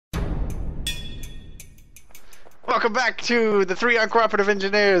Welcome back to the three uncooperative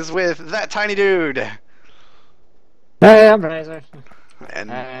engineers with that tiny dude. Hey, I'm Razor.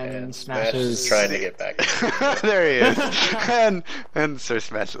 And Smashes. Trying to get back. there he is. and Sir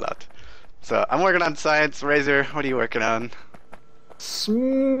Smashalot. So I'm working on science. Razor, what are you working on? Smelters.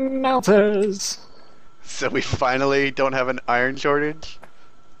 So we finally don't have an iron shortage?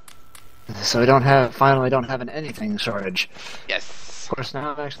 So we finally don't have an anything shortage. Yes. Of course,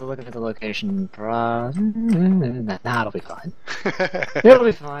 now I'm actually looking at the location. Nah, it'll be fine. It'll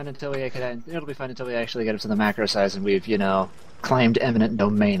be fine until we actually get up to the macro size and we've, claimed eminent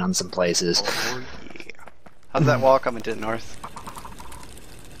domain on some places. Oh yeah. How's that wall coming to the north?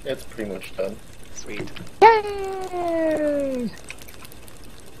 It's pretty much done. Sweet. Yay!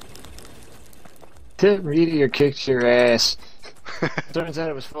 Tip Meteor kicked your ass. Turns out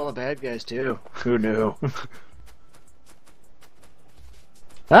it was full of bad guys too. Who knew?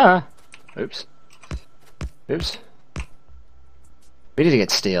 Ah! Oops. Oops. We need to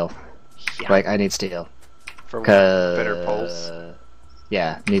get steel. Yeah. Like, I need steel. For better poles?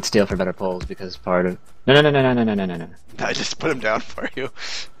 Yeah, need steel for better poles because part of... No. I just put them down for you.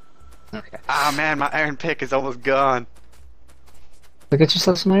 Okay. Ah man, my iron pick is almost gone. Look, get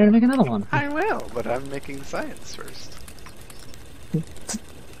yourself some iron to make another one. I will, but I'm making science first.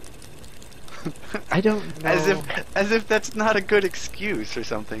 I don't know. As if that's not a good excuse or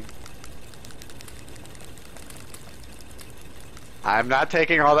something. I'm not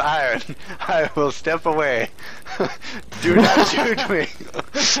taking all the iron. I will step away. Do not shoot me.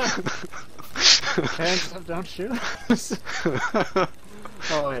 Hands up, don't shoot.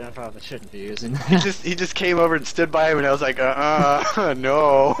 Oh wait, I probably shouldn't be using that. He just came over and stood by him, and I was like,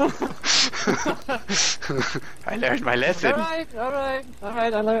 no. I learned my lesson. All right.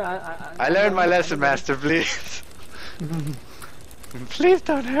 I learned my lesson, Master. Please, please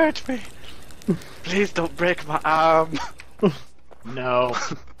don't hurt me. Please don't break my arm. No.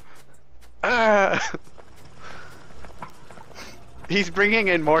 He's bringing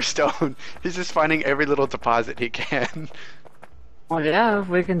in more stone. He's just finding every little deposit he can. Well, yeah, if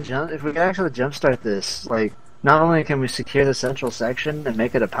we can actually jumpstart this, like, not only can we secure the central section and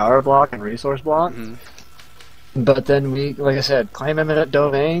make it a power block and resource block, but then we, like I said, claim eminent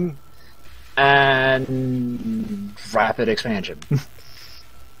domain and rapid expansion.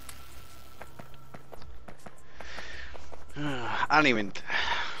 I don't even...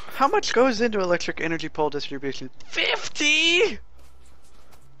 How much goes into electric energy pole distribution? 50?!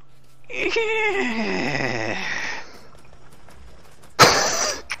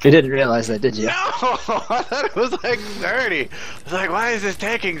 You didn't realize that, did you? No! I thought it was like 30. I was like, why is this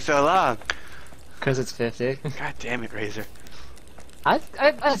taking so long? Because it's 50. God damn it, Razor.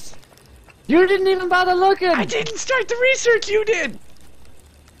 You didn't even bother looking! I didn't start the research, you did!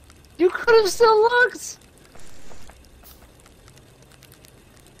 You could have still looked!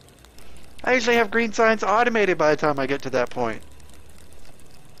 I usually have green science automated by the time I get to that point.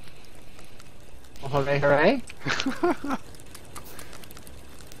 Hooray, hooray.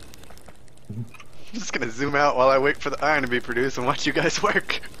 I'm just gonna zoom out while I wait for the iron to be produced and watch you guys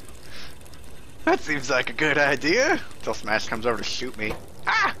work. That seems like a good idea. Until Smash comes over to shoot me.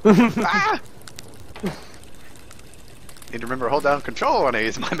 Ah! Ah! Need to remember to hold down control when I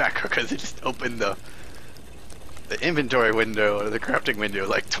use my macro because it just opened the inventory window or the crafting window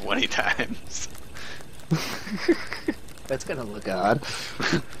like 20 times. That's gonna look odd.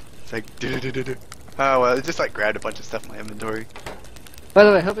 It's like do-do-do-do-do. Oh well, it just like grabbed a bunch of stuff in my inventory. By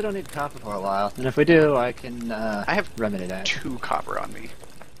the way, I hope we don't need copper for a while. And if we do, I can I have remedy that. 2 copper on me.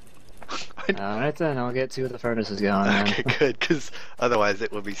 Alright then, I'll get 2 of the furnaces going. Okay, good, because otherwise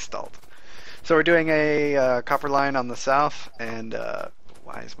it will be stalled. So we're doing a copper line on the south, and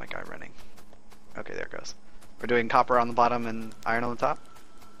why is my guy running? Okay, there it goes. We're doing copper on the bottom and iron on the top.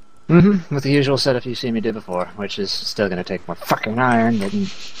 With the usual setup you've seen me do before, which is still gonna take more fucking iron than...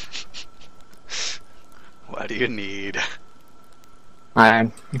 What do you need?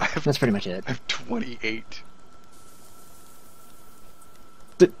 Iron. That's pretty much it. I have 28.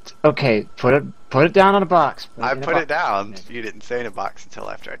 Okay, put it down on a box. I put it down. You didn't say in a box until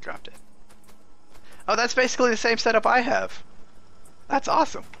after I dropped it. Oh, that's basically the same setup I have. That's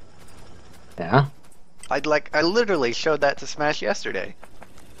awesome. Yeah? I literally showed that to Smash yesterday.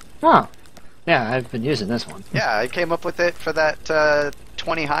 Oh. Yeah, I've been using this one. Yeah, I came up with it for that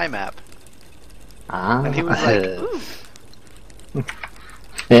 20 high map. Ah. And he was like, ooh.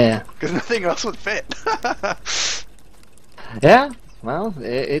 Yeah. Because nothing else would fit. Yeah, well,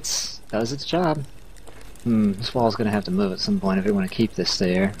 it does its job. This wall's gonna have to move at some point if we want to keep this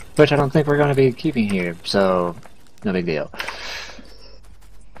there. Which I don't think we're gonna be keeping here, so no big deal.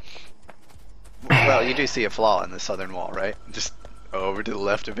 Well, you do see a flaw in the southern wall, right? Just over to the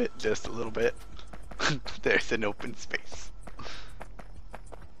left of it, just a little bit. There's an open space.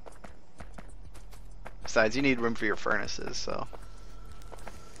 Besides, you need room for your furnaces, so.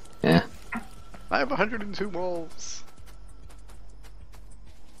 Yeah. I have 102 walls.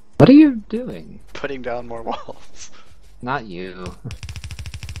 What are you doing? Putting down more walls. Not you.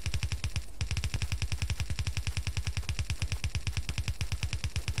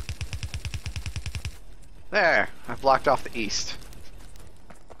 There, I've blocked off the east.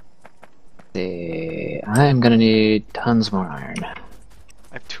 I'm gonna need tons more iron. I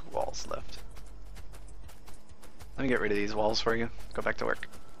have 2 walls left. Let me get rid of these walls for you. Go back to work.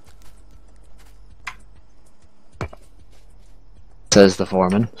 Says the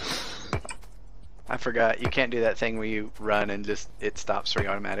foreman. I forgot, you can't do that thing where you run and just it stops for you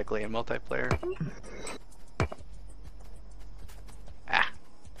automatically in multiplayer. Ah.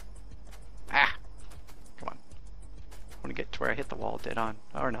 Ah. Come on. I want to get to where I hit the wall dead on.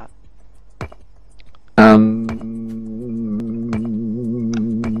 Or not.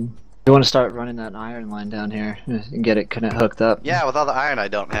 You want to start running that iron line down here and get it hooked up? Yeah, with all the iron I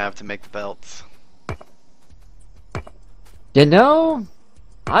don't have to make the belts. You know,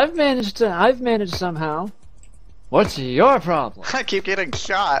 I've managed somehow. What's your problem? I keep getting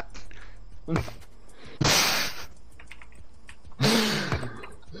shot.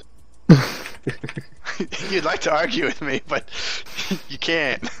 You'd like to argue with me, but you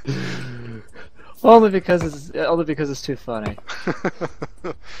can't. Only because it's too funny.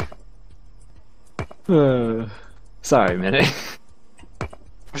 Sorry, Minnie.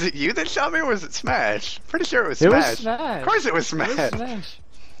 Was it you that shot me, or was it Smash? Pretty sure it was It Smash. was Smash. Of course it was Smash. It was Smash.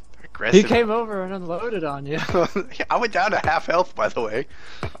 He Aggressive. came over and unloaded on you. I went down to half health, by the way.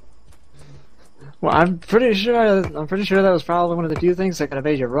 Well, I'm pretty sure that was probably one of the few things that could have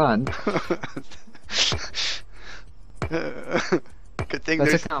made you run. Good thing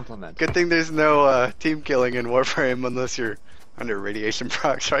That's there's a compliment. good thing there's no team killing in Warframe unless you're under radiation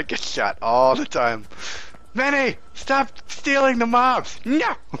proc, so I get shot all the time. Manny, stop stealing the mobs!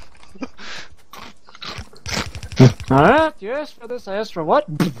 No! Alright, you asked for this, I asked for what?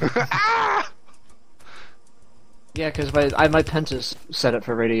 Ah! Yeah, because my Pentas set it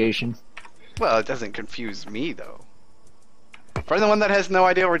for radiation. Well, it doesn't confuse me, though. For anyone that has no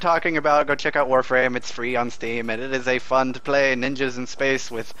idea what we're talking about, go check out Warframe. It's free on Steam, and it is a fun to play ninjas in space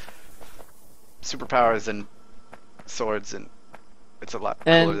with superpowers and swords, and it's a lot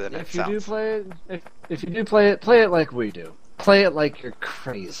cooler And than it if you do sounds. play it, if you do play it like we do. Play it like you're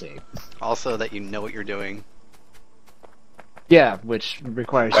crazy. Also, that you know what you're doing. Yeah, which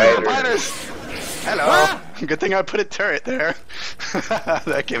requires Hey, you. fighters! Hello! Good thing I put a turret there.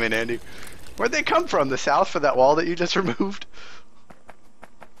 That came in handy. Where'd they come from? The south for that wall that you just removed?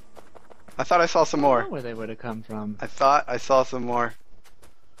 I thought I saw some I don't more. know where they would have come from. I thought I saw some more.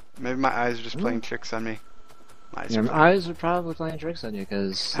 Maybe my eyes are just playing tricks on me. My eyes are Your playing- eyes are probably playing tricks on you,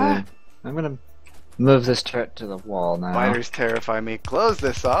 because Ah. I'm gonna move this turret to the wall now. Spiders terrify me. Close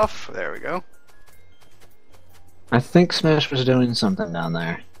this off. There we go. I think Smash was doing something down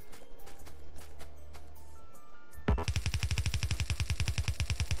there.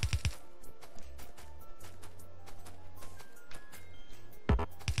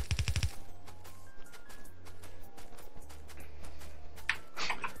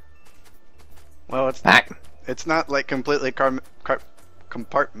 Well, it's not like completely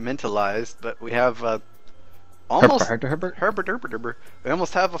compartmentalized, but we have almost Herbert. We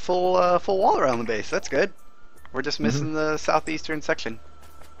almost have a full wall around the base. That's good. We're just missing the southeastern section.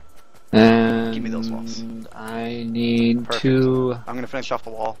 And Give me those walls. I need Perfect. to. I'm gonna finish off the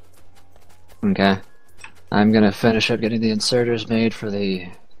wall. Okay. I'm gonna finish up getting the inserters made for the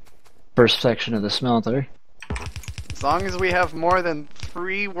first section of the smelter. As long as we have more than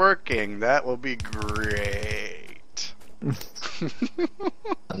 3 working, that will be great.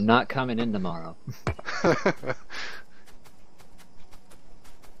 I'm not coming in tomorrow.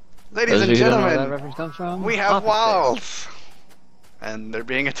 Ladies Those of and you who don't know where that gentlemen, reference comes from, we have Office walls! And they're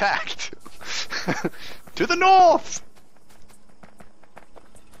being attacked. To the north!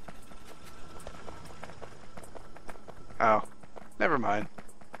 Oh, never mind.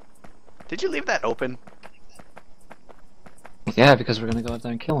 Did you leave that open? Space. Yeah, because we're gonna go up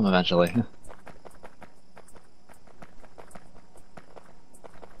there and kill him eventually.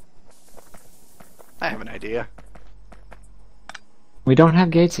 I have an idea. We don't have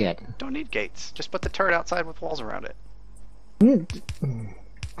gates yet. Don't need gates. Just put the turret outside with walls around it. Mm.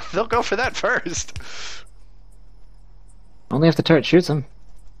 They'll go for that first. Only if the turret shoots him.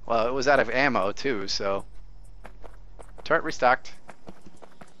 Well, it was out of ammo too, so. Turret restocked.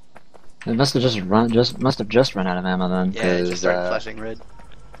 It must have just run out of ammo then. Yeah, it just 'cause, started flashing red.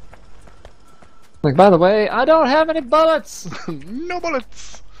 like, by the way, I don't have any bullets. No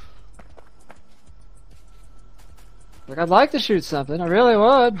bullets. Like, I'd like to shoot something, I really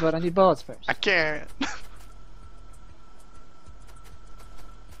would, but I need bullets first. I can't.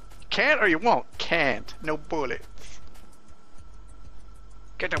 Can't or you won't? Can't. No bullets.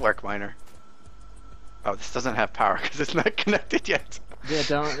 Get to work, miner. Oh, this doesn't have power because it's not connected yet. Yeah,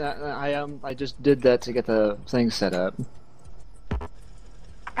 don't. I just did that to get the thing set up.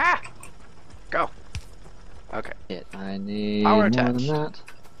 Ah! Go. Okay. Shit, I need Power more attached. than that.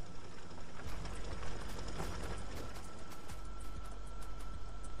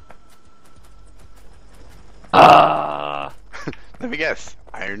 Ah! Let me guess.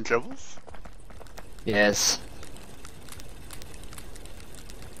 Iron shovels? Yes.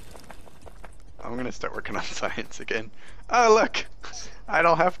 I'm gonna start working on science again. Oh, look! I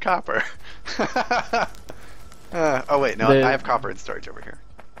don't have copper. Oh, wait, no, I have copper in storage over here.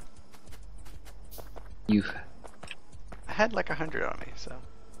 You. I had like 100 on me, so.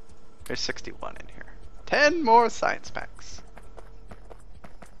 There's 61 in here. 10 more science packs.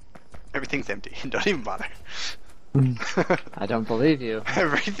 Everything's empty. Don't even bother. I don't believe you.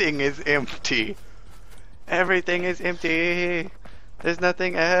 Everything is empty. Everything is empty. There's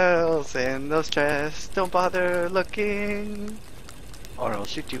nothing else in those chests. Don't bother looking, or I'll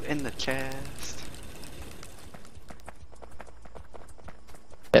shoot you in the chest.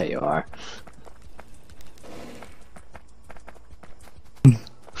 There you are.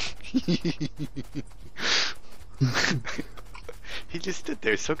 He just stood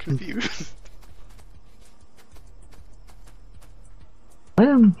there so confused.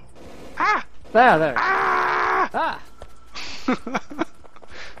 Ah! There. Ah! Ah!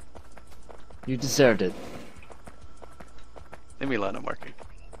 You deserved it. Leave me alone, I'm working.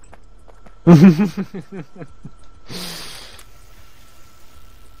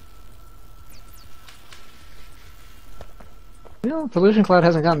 You know, pollution cloud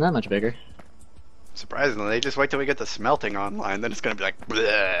hasn't gotten that much bigger. Surprisingly, just wait till we get the smelting online, then it's gonna be like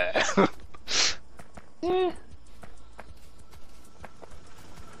bleh. Eh.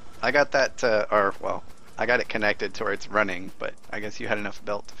 I got that, I got it connected to where it's running, but I guess you had enough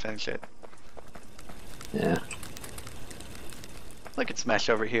belt to finish it. Yeah. Look at Smash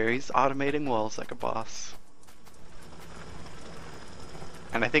over here, he's automating walls like a boss.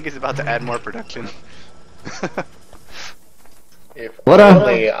 And I think he's about to add more production. If What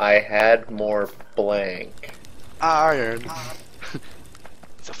only I had more blank. Iron.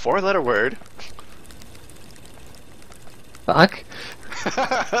 It's a 4-letter word. Fuck.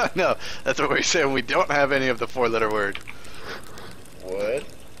 No, that's what we're saying. We don't have any of the 4-letter word. What?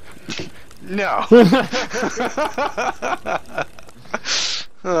 No.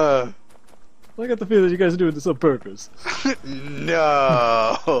 I got the feeling you guys are doing this on purpose.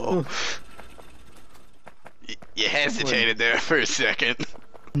 No. You hesitated there for a second.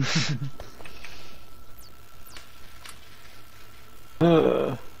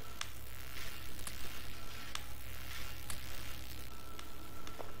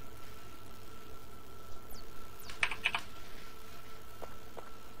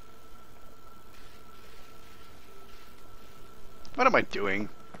 What am I doing?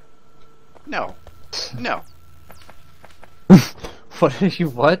 No. No. What are you?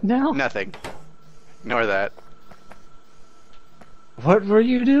 What now? Nothing. Ignore that. What were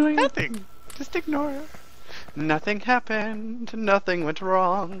you doing? Nothing. Just ignore it. Nothing happened. Nothing went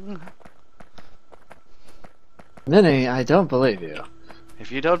wrong. Minnie, I don't believe you.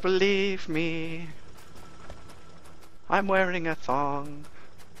 If you don't believe me, I'm wearing a thong.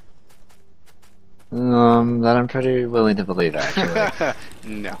 That I'm pretty willing to believe, actually.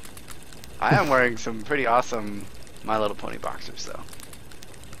 No. I am wearing some pretty awesome My Little Pony boxers, though.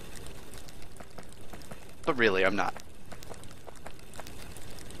 But really, I'm not.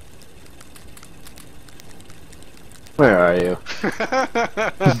 Where are you?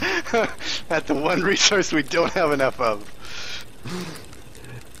 That's the one resource we don't have enough of.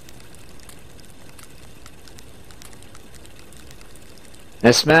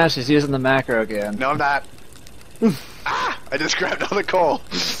 Hey, Smash is using the macro again. No, I'm not. Ah! I just grabbed all the coal.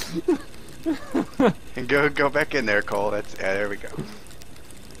 And go back in there, Cole. That's there we go.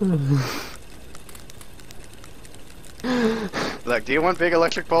 Look, do you want big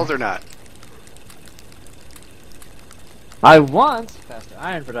electric poles or not? I want faster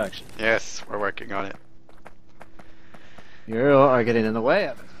iron production. Yes, we're working on it. You are getting in the way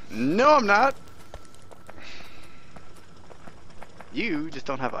of it. No, I'm not. You just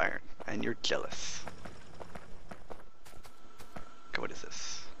don't have iron, and you're jealous. Okay, what is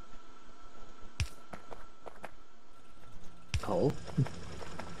this? Coal.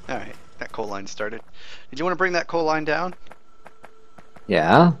 Alright, that coal line started. Did you want to bring that coal line down?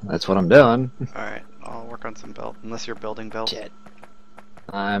 Yeah, that's what I'm doing. Alright, I'll work on some belt. Unless you're building belt. Shit.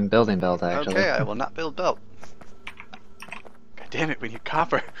 I'm building belt, actually. Okay, I will not build belt. God damn it, we need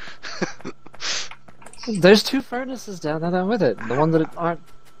copper. There's 2 furnaces down there with it. The one that aren't.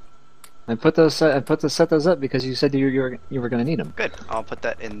 I put those. Set those up because you said you were going to need them. Good. I'll put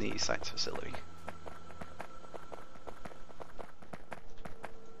that in the science facility.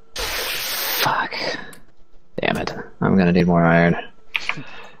 Fuck. Damn it. I'm going to need more iron.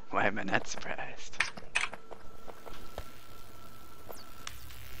 Why am I not surprised?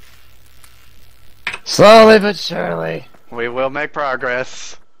 Slowly but surely. We will make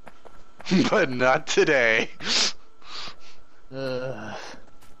progress. But not today. Are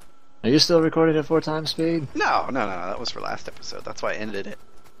you still recording at 4 times speed? No, that was for last episode. That's why I ended it.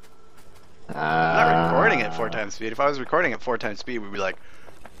 I'm not recording at 4 times speed. If I was recording at 4 times speed, we'd be like,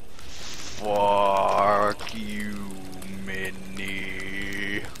 fuck you,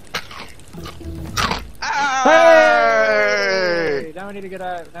 Minnie. Hey! Now we need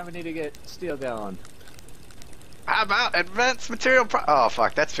to get steel going. How about advanced material oh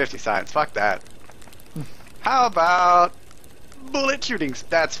fuck, that's 50 science. Fuck that. How about bullet shootings?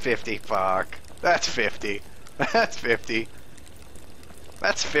 That's 50. Fuck. That's 50. That's 50.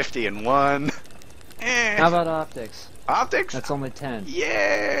 That's 50 and 1. How about optics? Optics? That's only 10.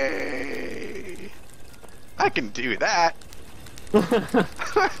 Yay! I can do that.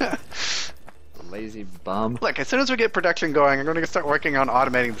 Lazy bum. Look, as soon as we get production going, I'm going to start working on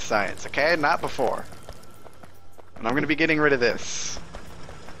automating the science, okay? Not before. And I'm going to be getting rid of this.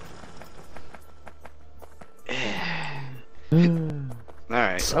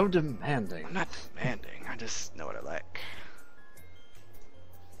 Alright. So demanding. I'm not demanding, I just know what I like.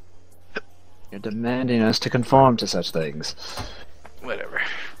 You're demanding us to conform to such things. Whatever.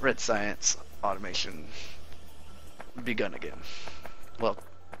 Red science, automation, begun again. Well,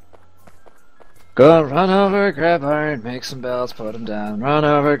 go run over, grab iron, make some belts, put them down. Run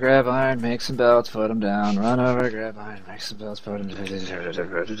over, grab iron, make some belts, put them down. Run over, grab iron, make some belts, put them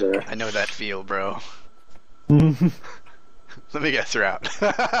down. I know that feel, bro. Let me guess her out.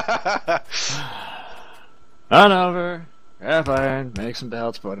 Run over, grab iron, make some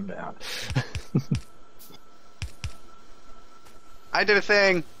belts, put them down. I did a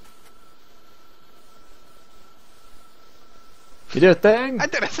thing. You do a thing? I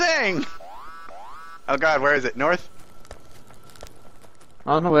did a thing. Oh god, where is it? North?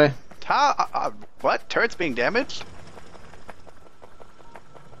 On the way. What? Turret's being damaged?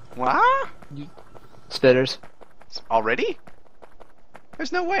 What? Spitters. Already?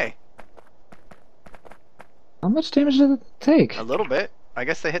 There's no way. How much damage did it take? A little bit. I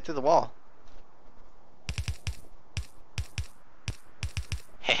guess they hit through the wall.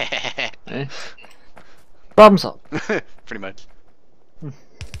 Eh? Problem solved. Pretty much. I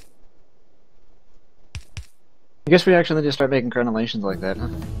guess we actually need to start making crenellations like that, huh?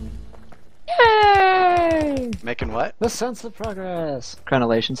 Yay! Making what? The sense of progress.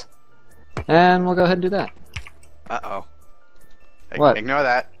 Crenellations. And we'll go ahead and do that. Uh-oh. What? Ignore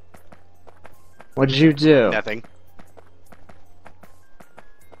that. What did you do? Nothing.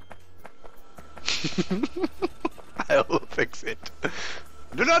 I'll fix it.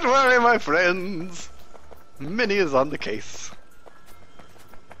 Do not worry, my friends. Minnie is on the case.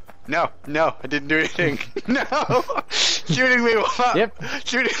 No, I didn't do anything. No! Shooting me will not,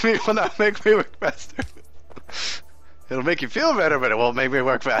 shooting me will not make me work faster. It'll make you feel better, but it won't make me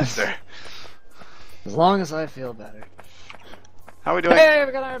work faster. As long as I feel better. How are we doing? Hey,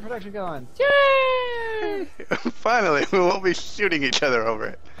 we got iron production going. Yay! Finally, we won't be shooting each other over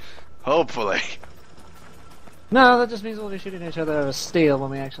it. Hopefully. No, that just means we'll be shooting each other with steel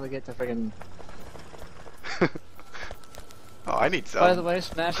when we actually get to friggin'... Oh, I need some. By the way,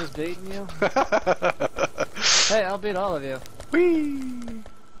 Smash is beating you. Hey, I'll beat all of you. Whee!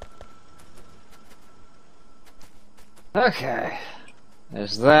 Okay.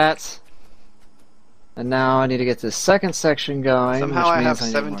 There's that. And now I need to get this second section going. Somehow which I have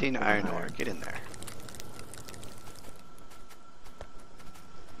means need 17 more iron ore. Get in there.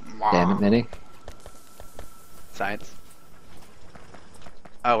 Damn it, Minnie. Science.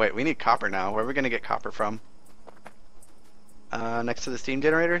 Oh wait, we need copper now. Where are we gonna get copper from? Next to the steam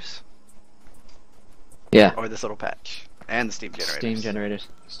generators? Yeah. Or this little patch? And the steam generators. Steam generators.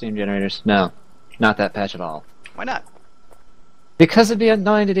 Steam generators. No. Not that patch at all. Why not? Because it'd be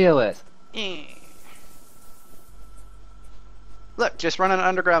annoying to deal with. Look, just run an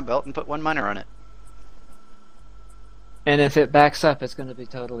underground belt and put one miner on it. And if it backs up, it's going to be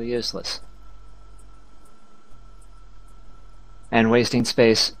totally useless. and wasting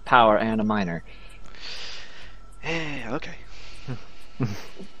space, power, and a miner. Okay.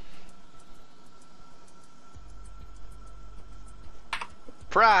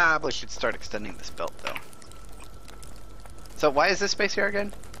 Probably should start extending this belt though. So why is this space here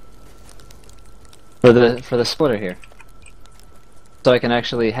again? For the splitter here. So I can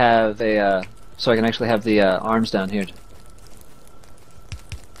actually have a the arms down here.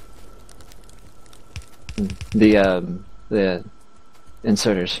 The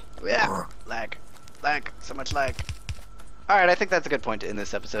inserters. Yeah, lag, so much lag. All right, I think that's a good point to end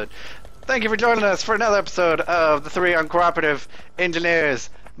this episode. Thank you for joining us for another episode of the 3 Uncooperative Engineers.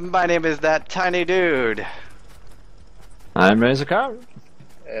 My name is That Tiny Dude. I'm Razor Car.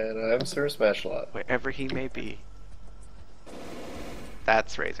 And I'm Sir Smashlot. Wherever he may be.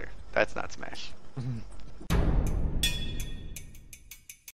 That's Razor. That's not Smash.